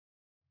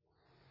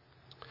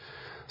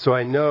So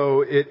I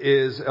know it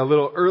is a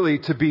little early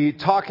to be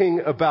talking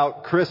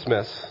about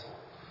Christmas.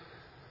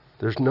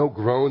 There's no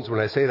groans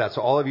when I say that,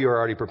 so all of you are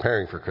already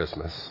preparing for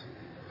Christmas.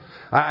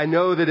 I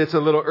know that it's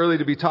a little early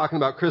to be talking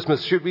about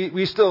Christmas.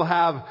 We still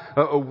have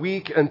a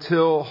week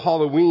until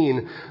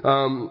Halloween,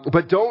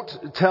 but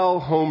don't tell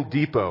Home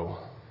Depot.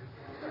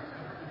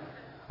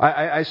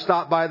 I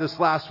stopped by this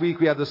last week.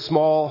 We had this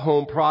small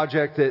home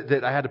project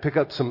that I had to pick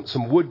up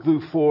some wood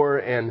glue for,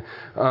 and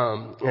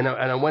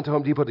I went to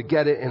Home Depot to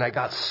get it, and I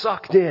got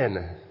sucked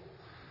in.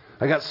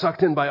 I got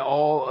sucked in by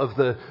all of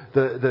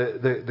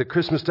the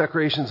Christmas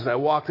decorations, and I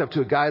walked up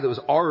to a guy that was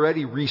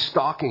already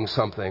restocking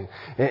something,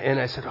 and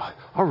I said, "Oh,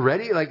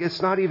 already? Like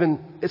it's not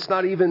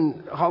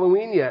even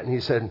Halloween yet." And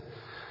he said,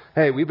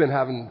 "Hey, we've been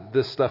having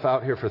this stuff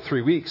out here for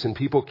 3 weeks, and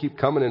people keep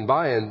coming and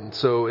buying,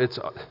 so it's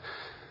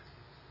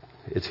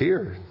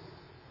here.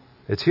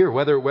 It's here,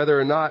 whether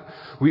or not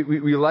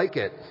we like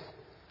it."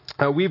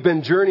 We've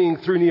been journeying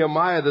through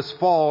Nehemiah this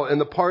fall, and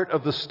the part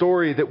of the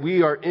story that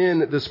we are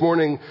in this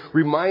morning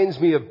reminds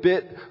me a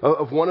bit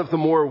of one of the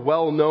more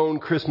well-known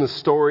Christmas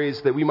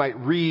stories that we might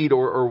read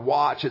or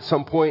watch at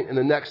some point in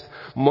the next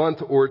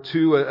month or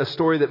two, a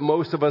story that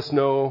most of us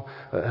know,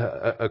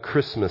 A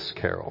Christmas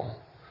Carol.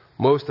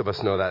 Most of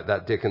us know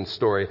that Dickens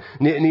story.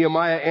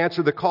 Nehemiah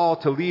answered the call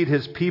to lead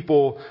his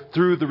people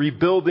through the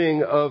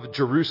rebuilding of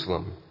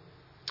Jerusalem.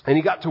 And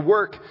he got to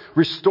work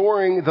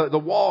restoring the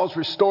walls,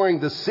 restoring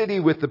the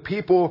city with the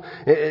people,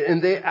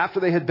 and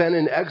after they had been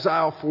in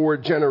exile for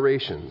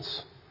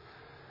generations.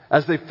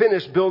 As they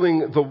finished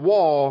building the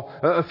wall,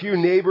 a few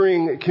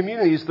neighboring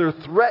communities, they're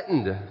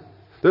threatened.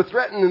 They're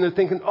threatened, and they're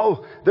thinking,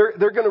 oh, they're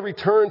going to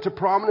return to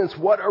prominence.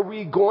 What are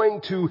we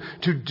going to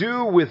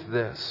do with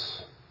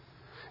this?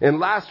 And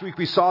last week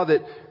we saw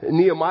that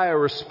Nehemiah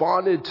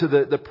responded to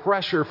the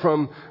pressure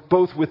from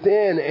both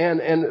within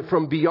and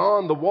from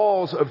beyond the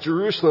walls of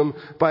Jerusalem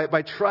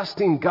by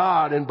trusting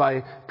God and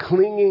by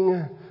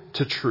clinging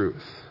to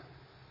truth.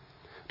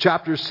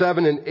 Chapters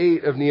 7 and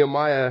 8 of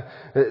Nehemiah,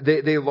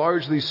 they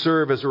largely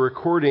serve as a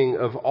recording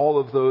of all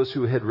of those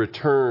who had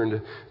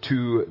returned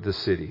to the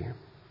city.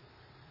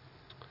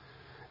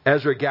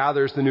 Ezra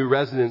gathers the new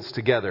residents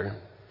together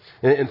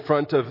in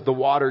front of the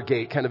water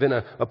gate, kind of in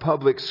a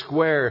public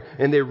square,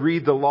 and they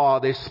read the law.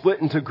 They split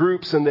into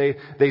groups and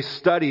they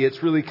study.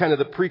 It's really kind of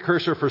the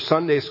precursor for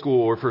Sunday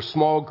school or for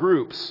small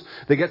groups.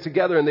 They get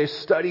together and they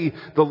study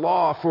the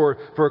law for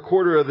a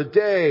quarter of the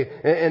day,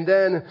 and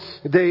then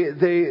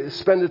they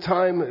spend the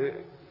time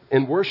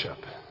in worship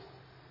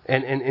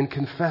and in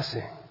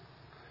confessing.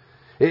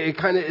 It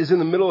kind of is in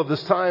the middle of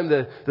this time,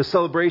 the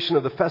celebration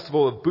of the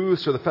Festival of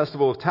Booths or the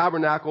Festival of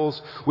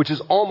Tabernacles, which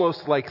is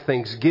almost like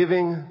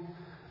Thanksgiving.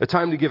 A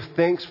time to give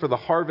thanks for the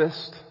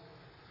harvest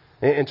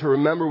and to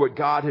remember what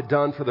God had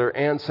done for their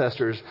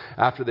ancestors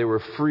after they were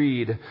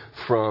freed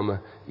from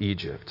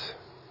Egypt.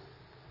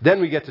 Then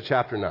we get to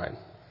chapter 9.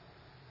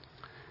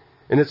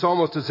 And it's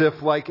almost as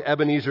if, like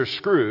Ebenezer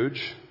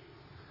Scrooge,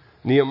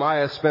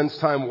 Nehemiah spends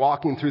time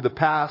walking through the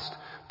past,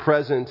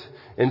 present,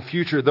 and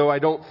future, though I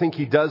don't think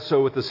he does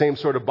so with the same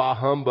sort of bah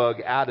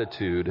humbug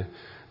attitude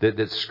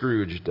that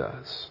Scrooge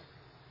does.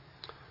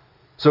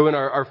 So in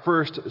our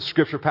first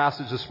scripture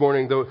passage this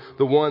morning,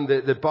 the one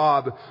that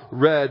Bob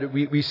read,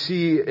 we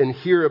see and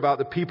hear about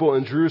the people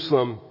in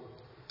Jerusalem,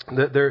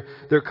 that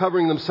they're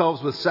covering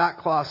themselves with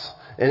sackcloth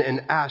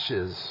and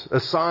ashes,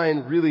 a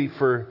sign really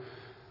for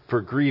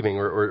grieving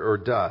or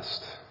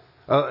dust,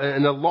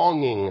 and a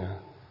longing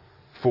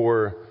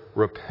for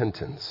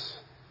repentance.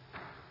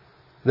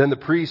 Then the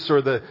priests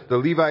or the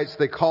Levites,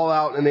 they call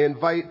out and they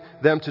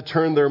invite them to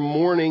turn their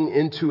mourning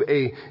into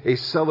a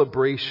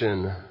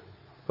celebration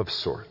of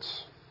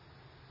sorts.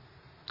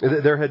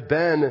 There had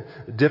been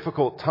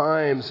difficult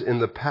times in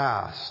the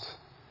past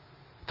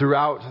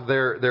throughout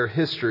their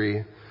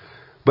history,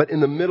 but in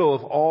the middle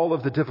of all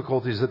of the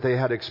difficulties that they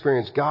had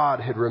experienced, God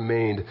had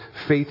remained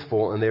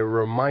faithful, and they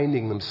were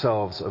reminding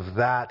themselves of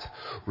that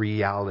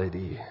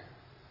reality.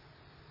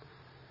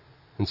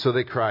 And so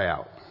they cry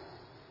out,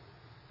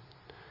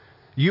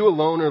 "You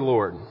alone are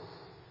Lord.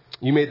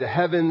 You made the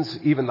heavens,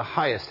 even the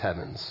highest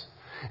heavens,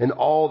 and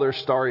all their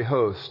starry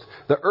host,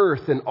 the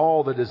earth and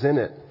all that is in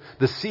it,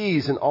 the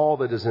seas and all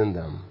that is in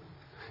them.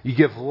 You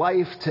give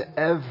life to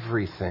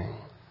everything,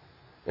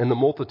 and the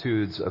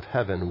multitudes of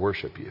heaven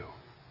worship you.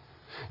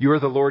 You are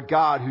the Lord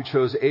God who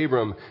chose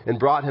Abram and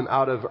brought him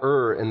out of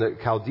Ur and the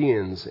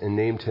Chaldeans and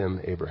named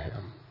him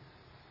Abraham.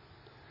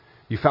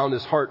 You found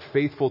his heart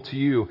faithful to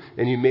you,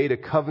 and you made a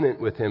covenant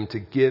with him to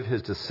give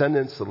his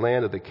descendants the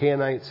land of the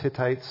Canaanites,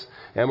 Hittites,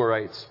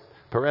 Amorites,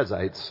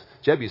 Perizzites,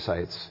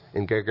 Jebusites,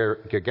 and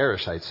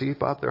Girgashites." See,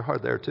 Bob, they're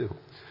hard there too.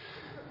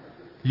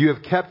 "You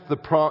have kept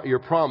your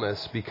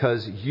promise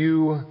because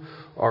you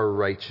are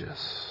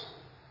righteous."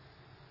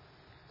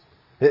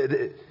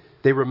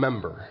 They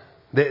remember.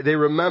 They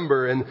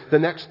remember, and the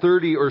next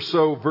 30 or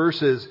so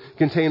verses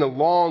contain a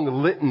long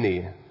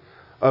litany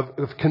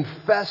of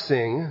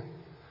confessing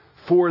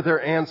for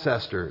their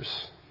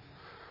ancestors.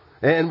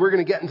 And we're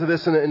going to get into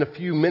this in a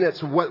few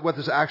minutes, what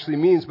this actually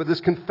means. But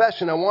this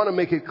confession, I want to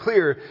make it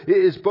clear, it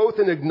is both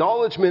an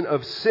acknowledgement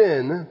of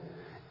sin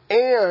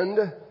and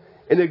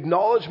an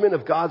acknowledgement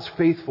of God's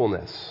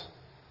faithfulness.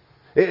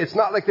 It's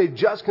not like they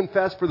just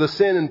confess for the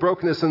sin and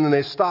brokenness and then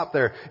they stop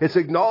there. It's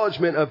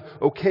acknowledgement of,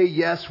 okay,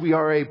 yes, we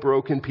are a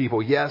broken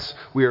people. Yes,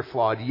 we are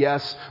flawed.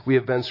 Yes, we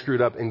have been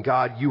screwed up. And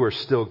God, you are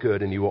still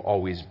good and you will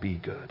always be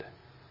good.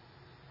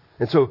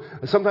 And so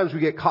sometimes we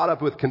get caught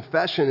up with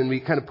confession and we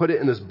kind of put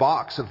it in this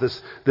box of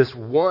this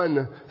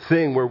one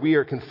thing where we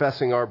are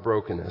confessing our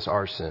brokenness,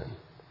 our sin.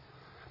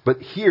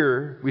 But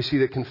here we see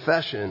that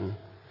confession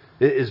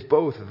is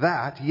both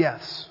that,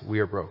 yes, we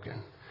are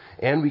broken.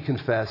 And we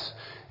confess,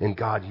 and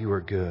God, you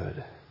are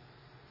good.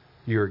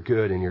 You are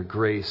good and your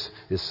grace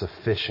is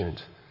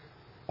sufficient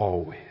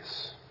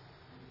always.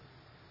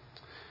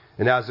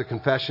 And as the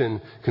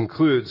confession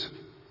concludes,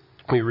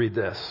 we read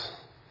this.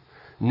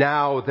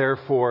 Now,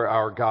 therefore,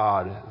 our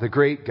God, the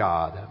great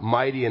God,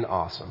 mighty and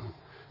awesome,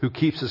 who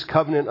keeps his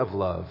covenant of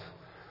love,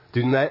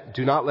 do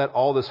not let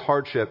all this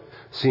hardship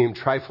seem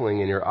trifling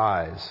in your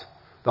eyes,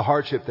 the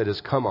hardship that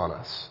has come on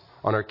us,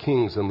 on our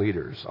kings and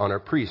leaders, on our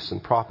priests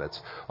and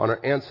prophets, on our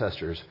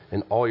ancestors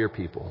and all your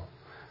people,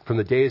 from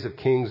the days of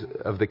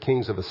the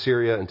kings of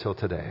Assyria until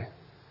today.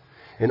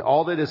 In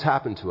all that has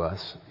happened to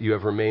us, you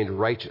have remained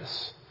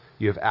righteous.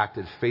 You have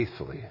acted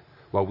faithfully,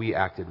 while we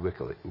acted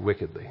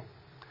wickedly.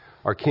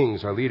 Our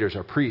kings, our leaders,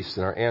 our priests,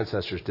 and our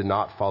ancestors did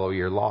not follow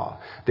your law.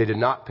 They did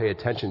not pay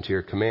attention to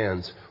your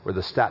commands or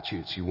the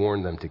statutes you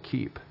warned them to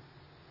keep.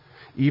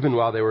 Even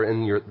while they were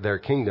in their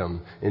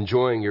kingdom,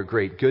 enjoying your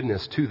great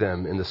goodness to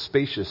them in the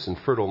spacious and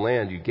fertile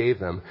land you gave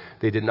them,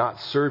 they did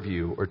not serve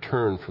you or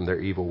turn from their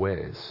evil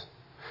ways.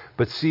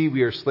 But see,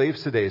 we are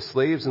slaves today,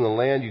 slaves in the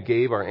land you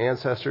gave our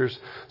ancestors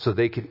so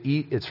they could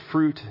eat its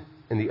fruit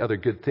and the other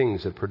good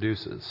things it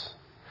produces.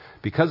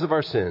 Because of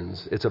our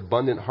sins, its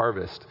abundant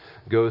harvest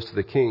goes to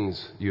the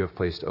kings you have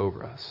placed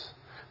over us.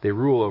 They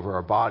rule over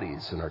our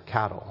bodies and our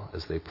cattle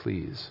as they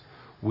please.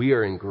 We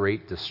are in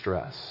great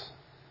distress.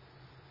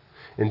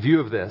 In view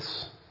of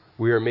this,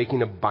 we are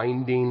making a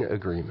binding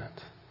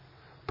agreement,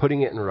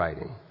 putting it in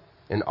writing,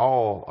 and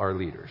all our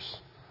leaders,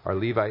 our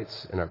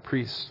Levites and our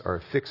priests are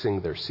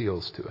affixing their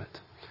seals to it.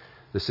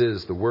 This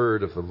is the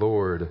word of the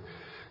Lord.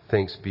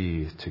 Thanks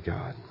be to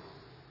God.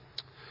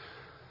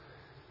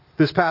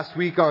 This past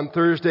week on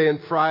Thursday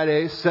and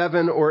Friday,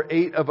 7 or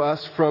 8 of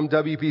us from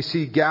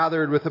WBC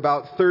gathered with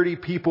about 30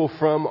 people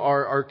from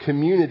our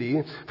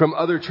community, from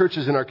other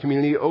churches in our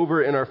community,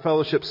 over in our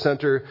fellowship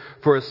center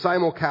for a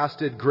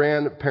simulcasted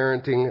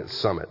grandparenting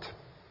summit.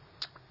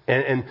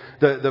 And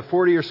the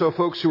 40 or so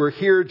folks who were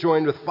here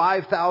joined with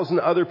 5,000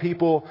 other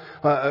people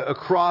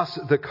across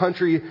the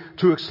country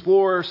to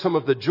explore some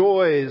of the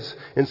joys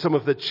and some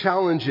of the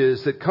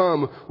challenges that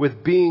come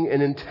with being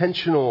an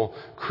intentional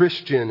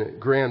Christian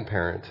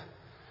grandparent.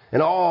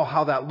 And all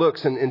how that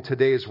looks in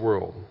today's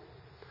world.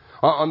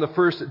 On the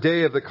first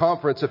day of the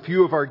conference, a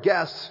few of our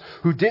guests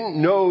who didn't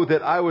know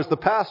that I was the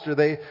pastor,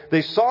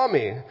 they saw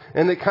me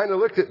and they kind of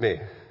looked at me.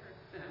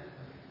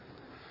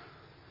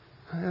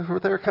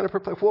 They were kind of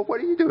perplexed. Well, what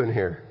are you doing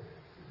here?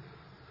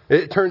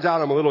 It turns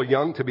out I'm a little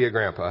young to be a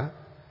grandpa.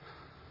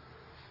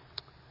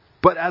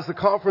 But as the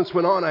conference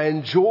went on, I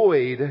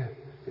enjoyed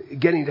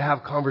getting to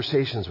have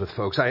conversations with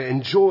folks. I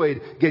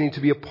enjoyed getting to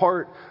be a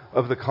part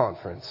of the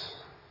conference.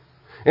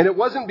 And it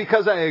wasn't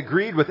because I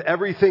agreed with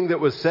everything that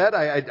was said.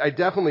 I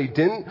definitely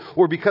didn't.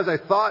 Or because I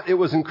thought it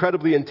was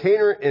incredibly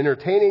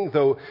entertaining,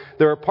 though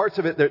there are parts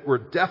of it that were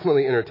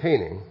definitely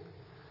entertaining.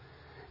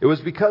 It was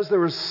because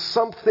there was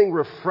something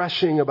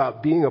refreshing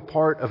about being a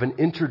part of an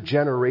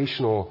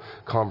intergenerational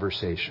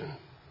conversation.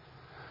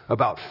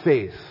 About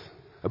faith,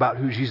 about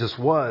who Jesus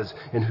was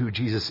and who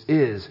Jesus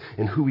is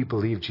and who we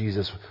believe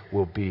Jesus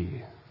will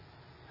be.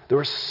 There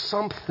was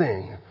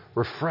something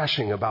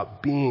refreshing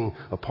about being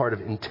a part of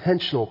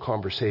intentional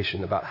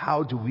conversation about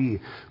how do we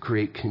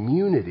create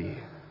community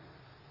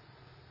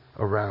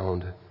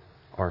around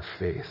our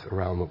faith,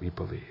 around what we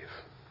believe.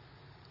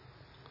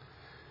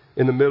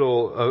 In the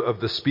middle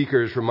of the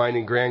speakers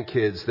reminding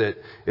grandkids that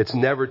it's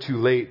never too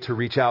late to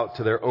reach out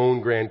to their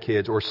own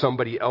grandkids or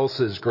somebody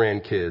else's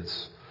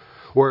grandkids.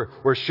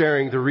 Or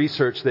sharing the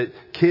research that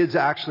kids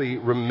actually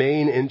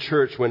remain in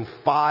church when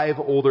 5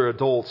 older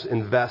adults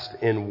invest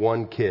in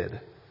 1 kid.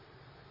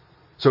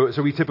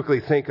 So we typically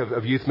think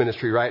of youth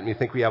ministry, right? And we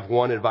think we have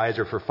 1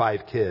 advisor for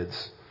 5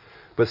 kids.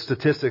 But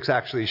statistics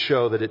actually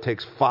show that it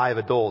takes 5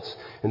 adults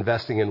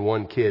investing in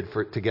 1 kid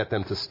to get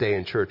them to stay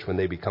in church when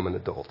they become an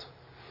adult.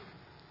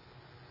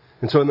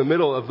 And so in the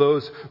middle of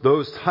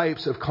those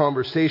types of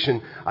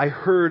conversation, I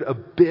heard a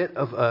bit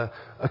of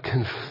a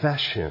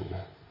confession.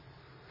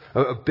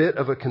 A bit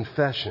of a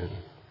confession.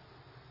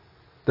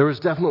 There was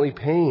definitely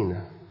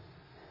pain.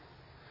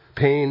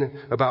 Pain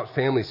about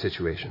family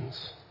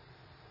situations.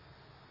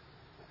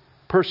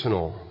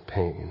 Personal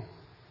pain.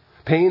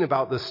 Pain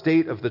about the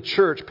state of the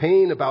church.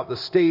 Pain about the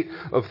state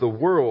of the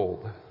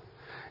world.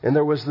 And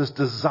there was this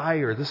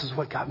desire. This is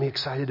what got me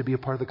excited to be a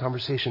part of the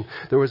conversation.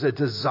 There was a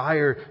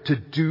desire to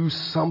do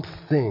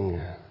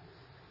something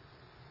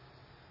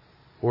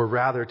or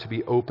rather to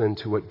be open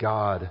to what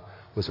God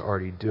was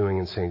already doing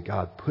and saying,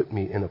 God, put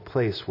me in a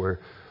place where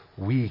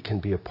we can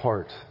be a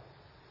part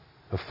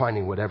of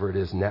finding whatever it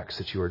is next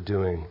that you are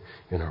doing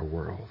in our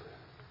world.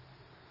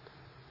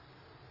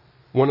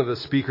 One of the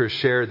speakers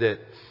shared that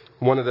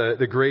one of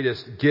the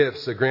greatest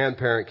gifts a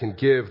grandparent can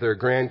give their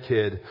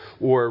grandkid,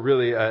 or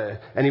really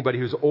anybody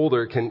who's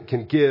older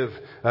can give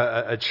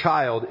a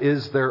child,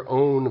 is their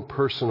own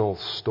personal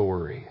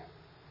story.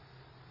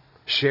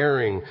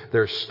 Sharing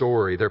their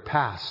story, their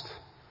past.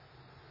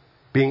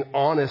 Being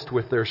honest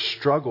with their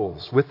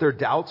struggles, with their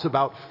doubts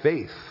about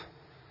faith,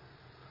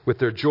 with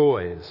their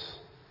joys,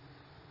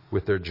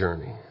 with their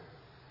journey.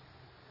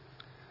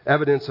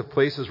 Evidence of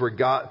places where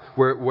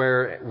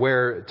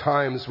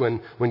times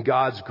when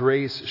God's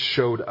grace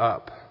showed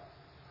up.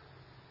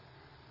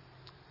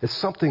 It's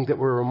something that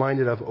we're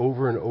reminded of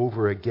over and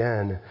over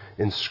again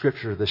in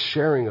Scripture, the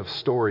sharing of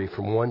story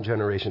from one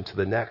generation to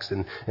the next.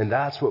 And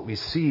that's what we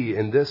see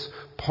in this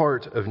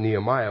part of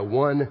Nehemiah.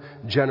 One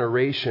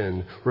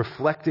generation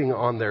reflecting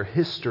on their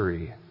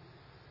history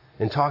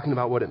and talking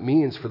about what it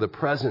means for the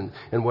present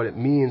and what it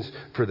means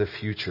for the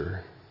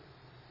future.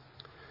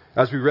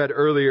 As we read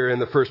earlier in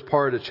the first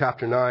part of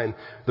chapter 9,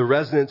 the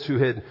residents who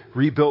had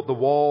rebuilt the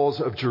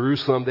walls of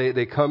Jerusalem,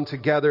 they come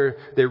together,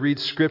 they read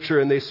Scripture,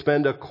 and they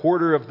spend a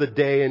quarter of the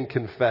day in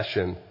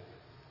confession.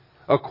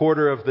 A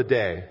quarter of the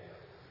day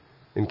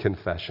in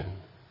confession.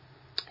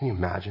 Can you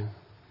imagine?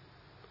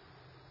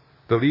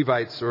 The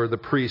Levites, or the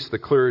priests, the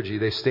clergy,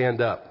 they stand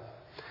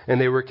up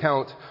and they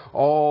recount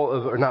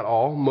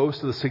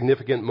most of the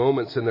significant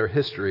moments in their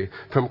history,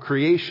 from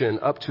creation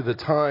up to the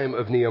time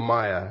of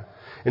Nehemiah.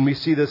 And we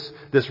see this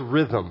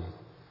rhythm,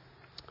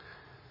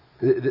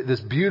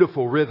 this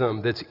beautiful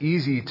rhythm that's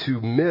easy to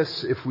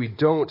miss if we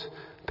don't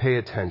pay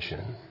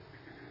attention.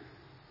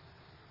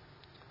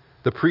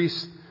 The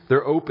priests,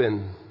 they're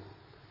open,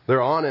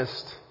 they're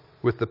honest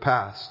with the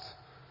past,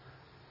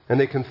 and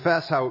they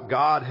confess how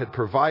God had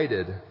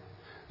provided.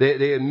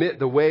 They admit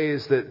the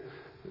ways that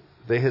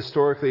they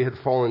historically had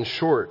fallen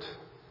short.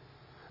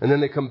 And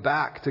then they come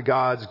back to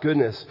God's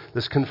goodness,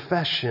 this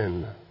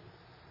confession.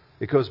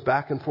 It goes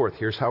back and forth.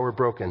 Here's how we're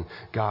broken.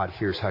 God,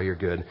 here's how you're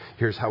good.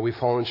 Here's how we've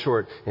fallen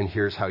short. And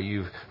here's how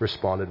you've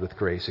responded with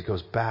grace. It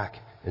goes back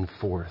and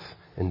forth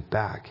and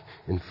back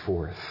and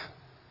forth.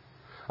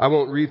 I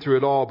won't read through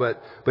it all,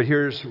 but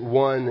here's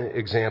one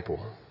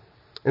example.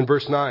 In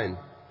verse 9,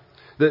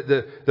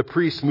 the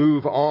priests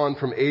move on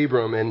from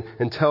Abram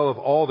and tell of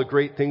all the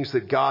great things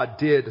that God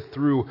did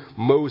through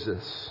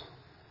Moses.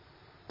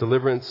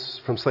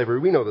 Deliverance from slavery.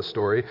 We know the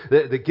story.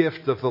 The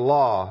gift of the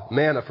law,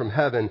 manna from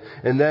heaven.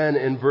 And then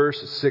in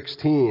verse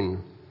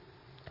 16,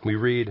 we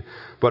read,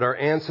 "But our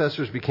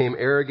ancestors became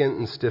arrogant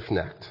and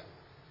stiff-necked,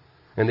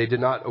 and they did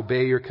not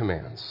obey your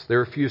commands. They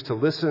refused to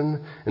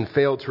listen and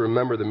failed to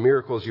remember the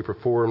miracles you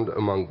performed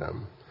among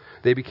them.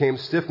 They became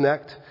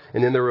stiff-necked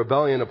and in their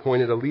rebellion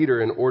appointed a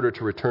leader in order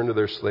to return to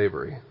their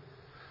slavery."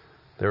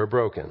 They were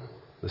broken.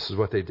 This is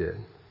what they did.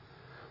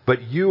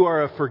 "But you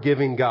are a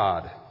forgiving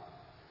God,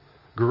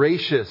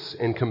 gracious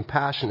and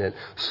compassionate,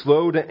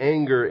 slow to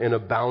anger and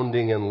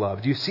abounding in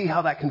love." Do you see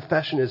how that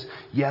confession is?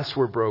 Yes,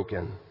 we're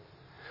broken.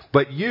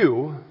 But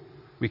you,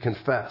 we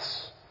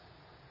confess,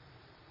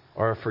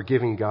 are a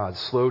forgiving God,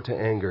 slow to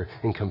anger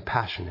and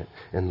compassionate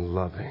and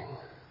loving.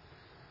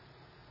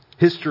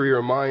 History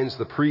reminds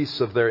the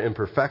priests of their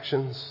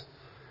imperfections,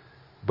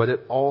 but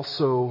it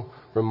also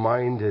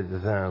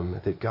reminded them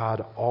that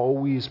God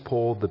always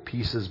pulled the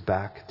pieces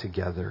back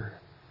together.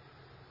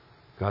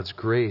 God's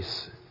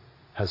grace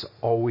has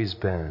always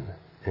been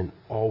and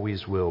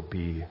always will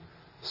be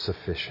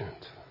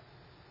sufficient.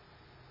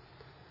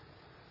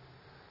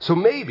 So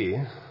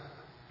maybe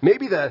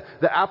the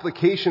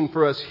application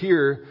for us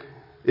here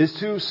is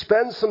to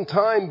spend some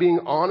time being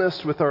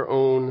honest with our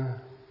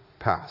own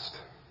past.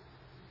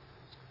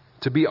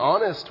 To be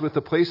honest with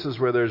the places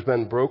where there's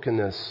been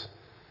brokenness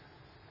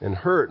and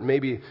hurt,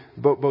 maybe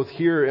both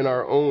here in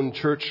our own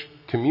church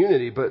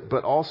community,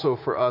 but also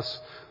for us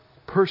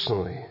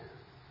personally.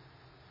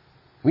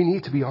 We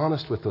need to be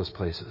honest with those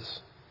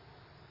places.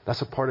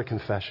 That's a part of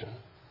confession.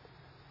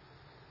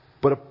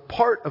 But a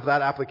part of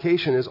that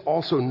application is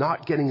also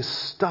not getting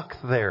stuck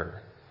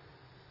there.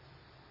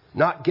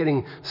 Not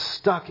getting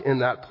stuck in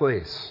that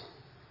place.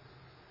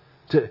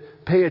 To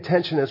pay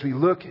attention as we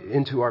look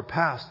into our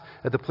past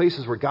at the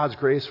places where God's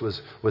grace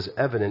was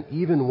evident,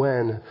 even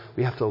when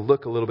we have to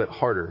look a little bit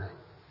harder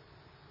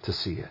to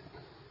see it.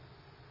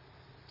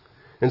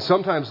 And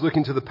sometimes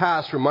looking to the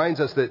past reminds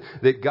us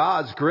that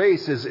God's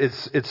grace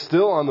it's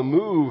still on the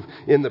move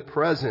in the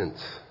present.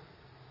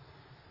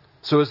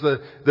 So as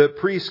the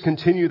priests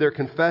continue their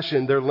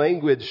confession, their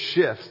language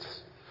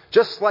shifts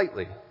just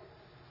slightly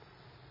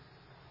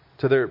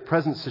to their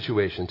present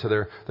situation, to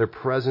their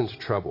present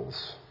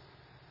troubles.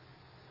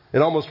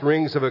 It almost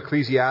rings of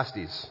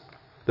Ecclesiastes.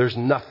 There's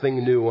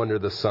nothing new under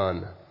the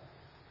sun.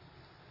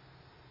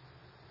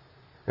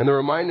 And the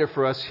reminder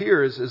for us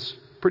here is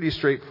pretty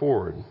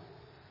straightforward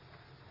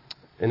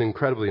and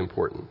incredibly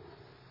important.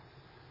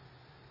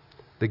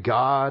 The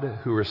God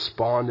who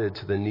responded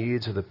to the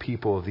needs of the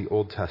people of the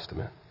Old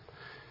Testament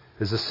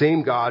is the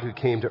same God who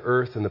came to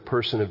earth in the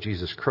person of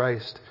Jesus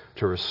Christ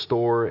to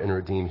restore and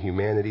redeem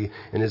humanity,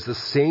 and is the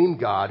same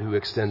God who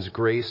extends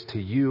grace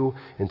to you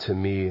and to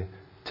me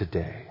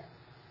today.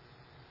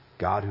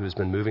 God who has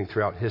been moving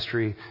throughout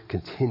history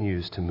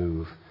continues to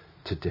move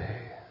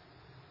today.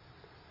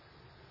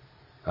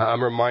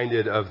 I'm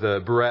reminded of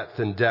the breadth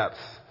and depth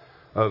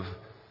of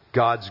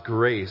God's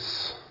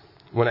grace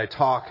when I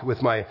talk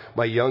with my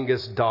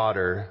youngest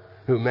daughter,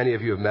 who many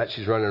of you have met.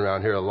 She's running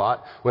around here a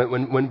lot.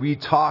 When we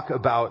talk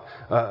about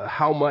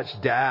how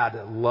much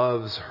Dad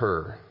loves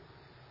her.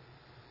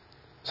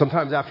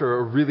 Sometimes after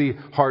a really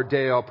hard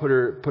day, I'll put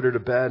her to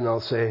bed and I'll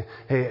say,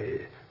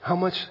 "Hey, how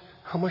much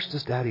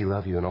does Daddy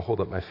love you?" And I'll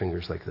hold up my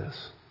fingers like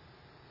this.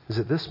 "Is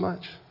it this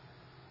much?"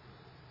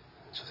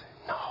 And she'll say,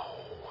 "No."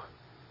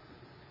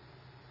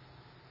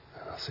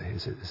 And I'll say,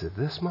 Is it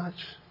this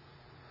much?"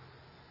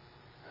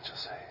 And she'll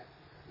say,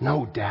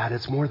 "No, Dad,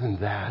 it's more than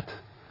that."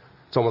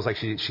 It's almost like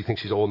she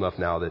thinks she's old enough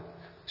now that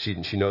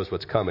she knows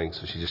what's coming,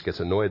 so she just gets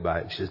annoyed by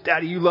it. And she says,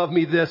 "Daddy, you love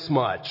me this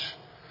much."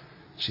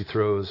 She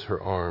throws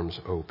her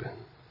arms open.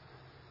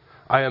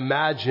 I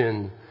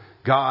imagine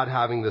God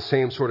having the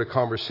same sort of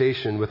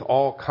conversation with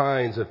all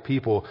kinds of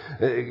people.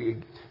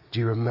 "Do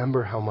you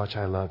remember how much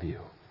I love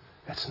you?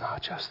 It's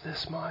not just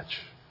this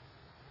much."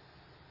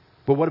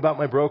 "But what about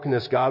my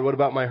brokenness, God? What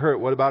about my hurt?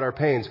 What about our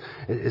pains?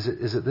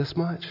 Is it this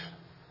much?"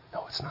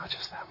 "No, it's not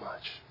just that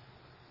much.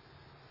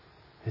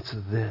 It's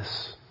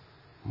this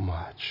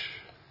much."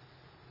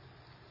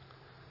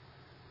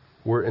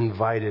 We're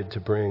invited to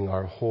bring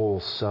our whole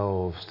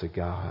selves to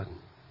God,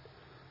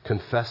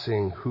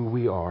 confessing who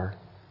we are,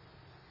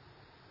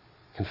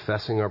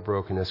 confessing our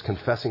brokenness,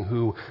 confessing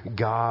who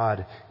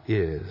God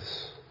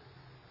is.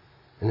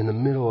 And in the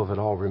middle of it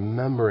all,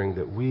 remembering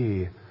that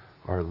we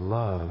are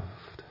loved.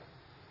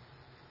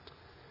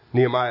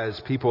 Nehemiah's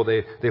people,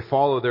 they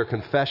follow their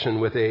confession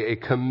with a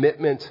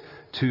commitment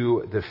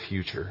to the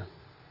future.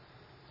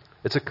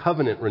 It's a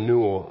covenant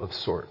renewal of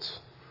sorts.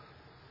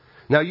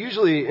 Now,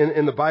 usually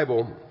in the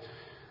Bible,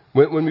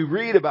 when we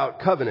read about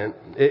covenant,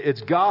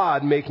 it's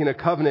God making a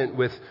covenant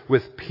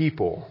with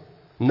people,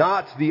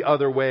 not the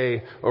other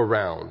way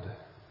around.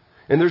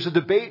 And there's a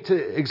debate to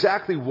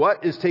exactly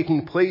what is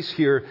taking place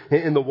here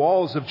in the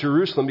walls of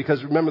Jerusalem,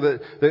 because remember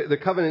that the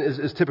covenant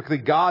is typically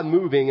God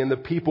moving and the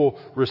people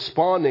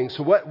responding.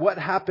 So what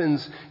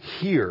happens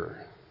here?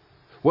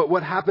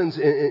 What happens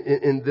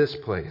in this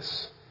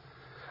place?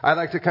 I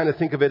like to kind of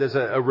think of it as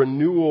a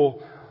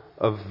renewal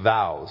of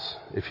vows,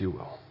 if you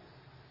will.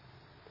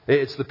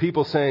 It's the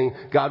people saying,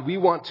 "God, we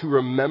want to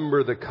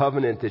remember the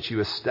covenant that you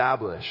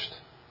established,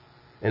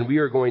 and we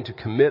are going to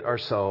commit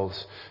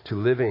ourselves to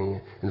living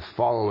and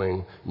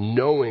following,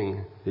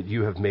 knowing that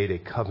you have made a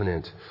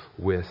covenant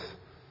with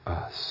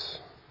us."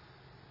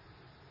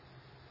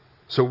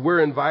 So we're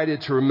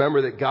invited to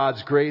remember that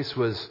God's grace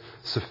was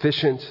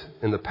sufficient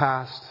in the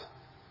past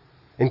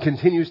and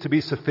continues to be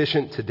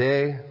sufficient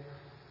today.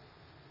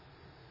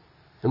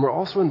 And we're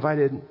also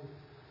invited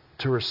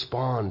to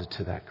respond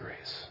to that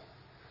grace,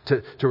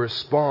 to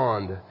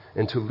respond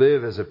and to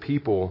live as a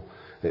people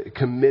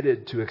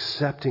committed to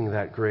accepting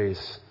that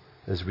grace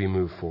as we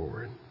move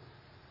forward.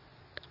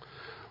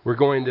 We're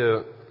going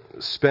to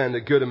spend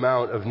a good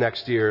amount of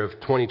next year,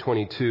 of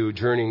 2022,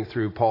 journeying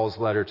through Paul's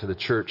letter to the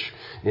church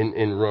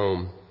in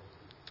Rome.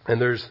 And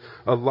there's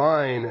a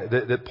line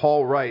that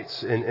Paul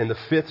writes in the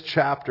 5th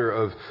chapter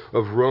of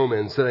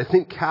Romans that I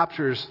think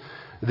captures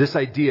this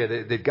idea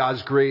that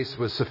God's grace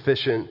was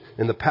sufficient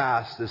in the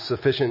past, is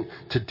sufficient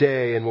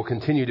today, and will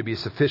continue to be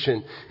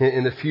sufficient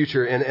in the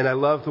future. And I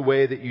love the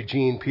way that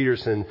Eugene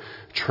Peterson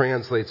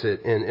translates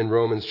it in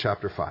Romans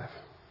chapter 5.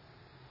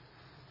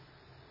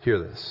 Hear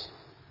this.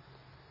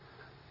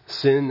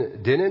 Sin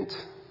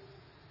didn't,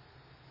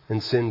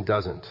 and sin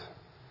doesn't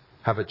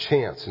have a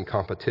chance in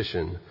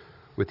competition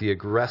with the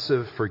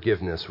aggressive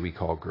forgiveness we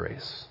call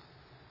grace.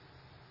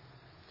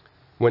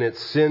 When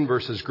it's sin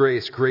versus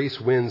grace, grace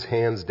wins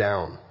hands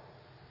down.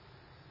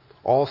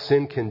 All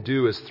sin can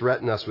do is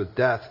threaten us with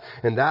death,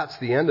 and that's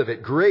the end of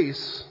it.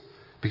 Grace,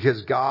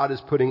 because God is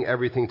putting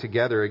everything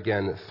together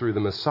again through the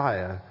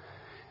Messiah,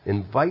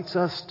 invites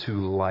us to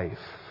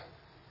life.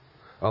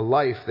 A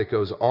life that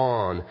goes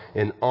on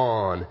and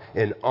on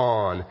and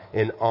on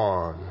and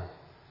on.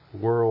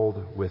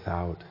 World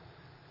without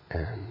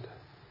end.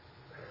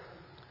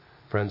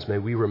 Friends, may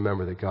we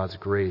remember that God's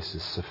grace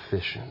is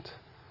sufficient,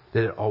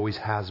 that it always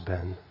has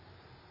been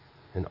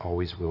and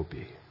always will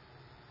be.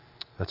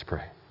 Let's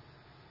pray.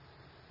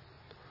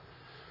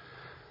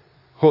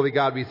 Holy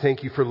God, we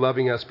thank you for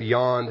loving us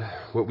beyond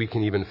what we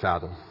can even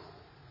fathom,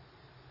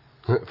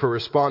 for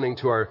responding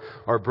to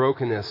our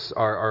brokenness,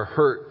 our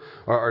hurt,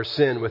 our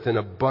sin with an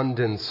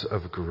abundance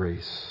of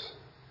grace.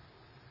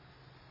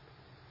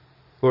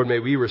 Lord, may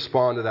we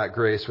respond to that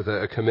grace with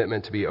a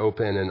commitment to be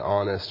open and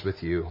honest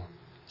with you.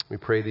 We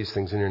pray these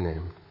things in your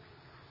name.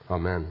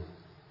 Amen.